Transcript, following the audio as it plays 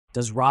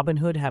Does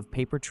Robinhood have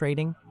paper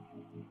trading?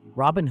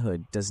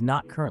 Robinhood does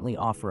not currently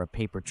offer a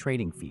paper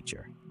trading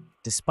feature,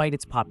 despite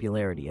its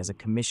popularity as a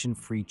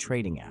commission-free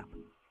trading app.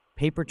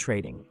 Paper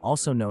trading,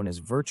 also known as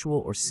virtual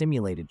or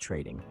simulated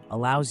trading,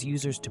 allows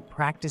users to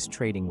practice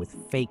trading with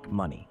fake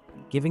money,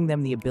 giving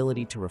them the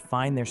ability to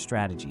refine their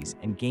strategies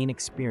and gain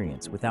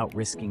experience without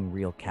risking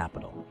real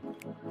capital.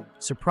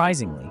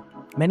 Surprisingly,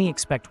 many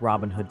expect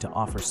Robinhood to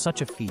offer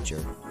such a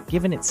feature,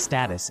 given its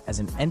status as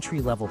an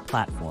entry-level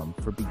platform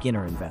for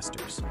beginner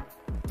investors.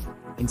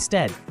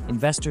 Instead,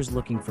 investors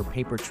looking for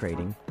paper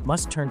trading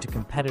must turn to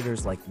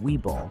competitors like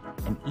Webull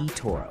and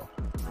eToro,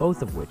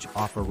 both of which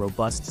offer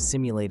robust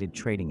simulated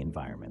trading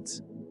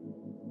environments.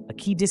 A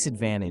key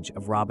disadvantage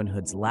of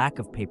Robinhood's lack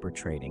of paper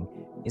trading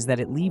is that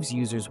it leaves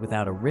users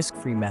without a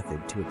risk-free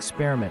method to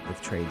experiment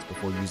with trades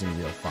before using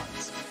real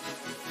funds.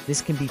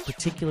 This can be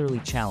particularly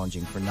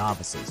challenging for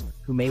novices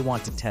who may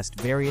want to test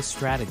various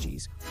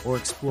strategies or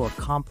explore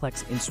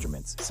complex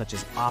instruments such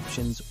as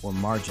options or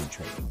margin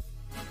trading.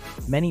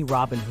 Many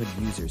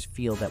Robinhood users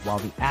feel that while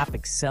the app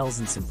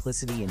excels in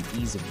simplicity and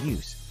ease of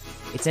use,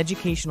 its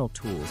educational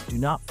tools do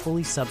not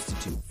fully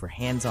substitute for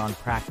hands-on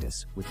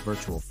practice with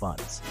virtual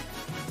funds.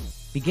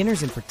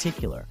 Beginners in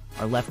particular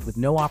are left with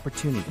no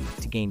opportunity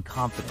to gain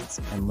confidence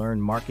and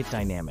learn market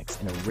dynamics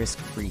in a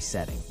risk-free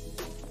setting.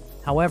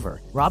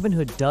 However,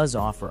 Robinhood does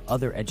offer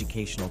other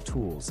educational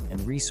tools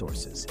and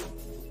resources.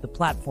 The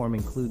platform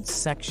includes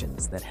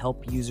sections that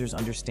help users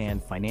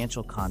understand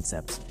financial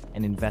concepts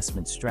and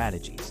investment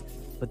strategies,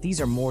 but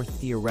these are more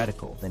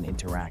theoretical than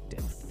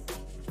interactive.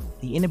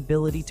 The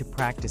inability to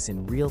practice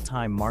in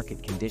real-time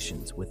market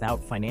conditions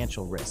without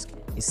financial risk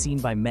is seen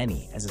by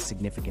many as a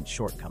significant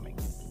shortcoming.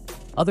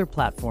 Other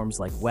platforms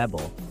like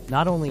Webull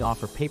not only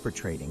offer paper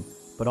trading,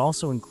 but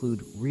also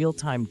include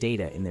real-time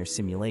data in their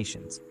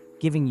simulations,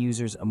 giving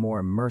users a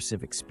more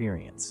immersive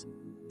experience.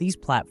 These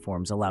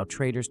platforms allow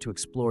traders to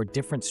explore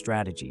different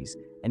strategies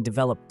and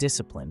develop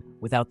discipline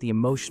without the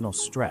emotional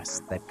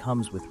stress that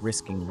comes with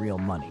risking real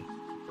money.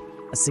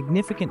 A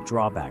significant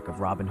drawback of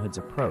Robinhood's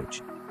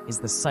approach is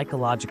the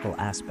psychological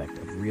aspect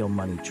of real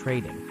money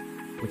trading,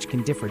 which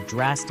can differ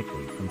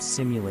drastically from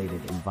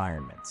simulated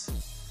environments.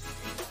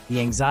 The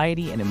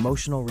anxiety and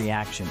emotional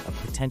reaction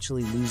of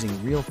potentially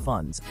losing real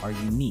funds are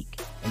unique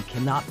and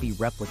cannot be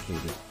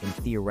replicated in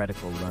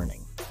theoretical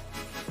learning.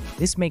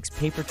 This makes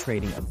paper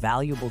trading a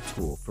valuable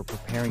tool for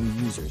preparing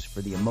users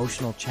for the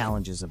emotional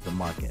challenges of the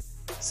market,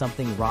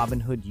 something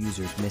Robinhood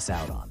users miss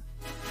out on.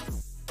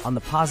 On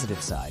the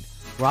positive side,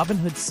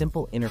 Robinhood's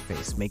simple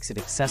interface makes it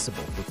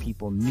accessible for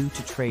people new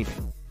to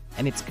trading,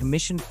 and its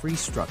commission-free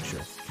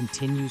structure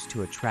continues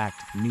to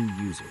attract new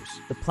users.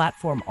 The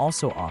platform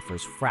also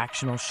offers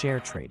fractional share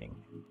trading,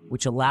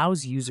 which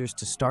allows users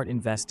to start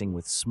investing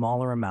with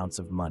smaller amounts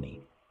of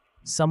money,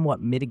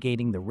 somewhat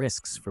mitigating the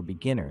risks for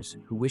beginners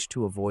who wish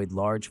to avoid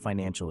large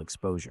financial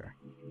exposure.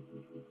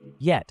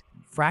 Yet,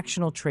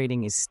 fractional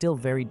trading is still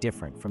very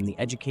different from the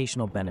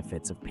educational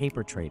benefits of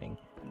paper trading,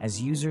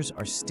 as users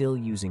are still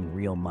using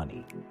real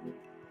money.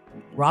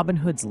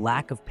 Robinhood's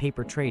lack of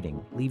paper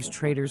trading leaves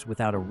traders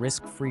without a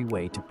risk-free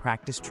way to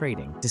practice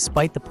trading,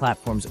 despite the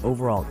platform's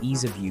overall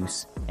ease of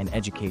use and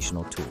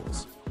educational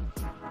tools.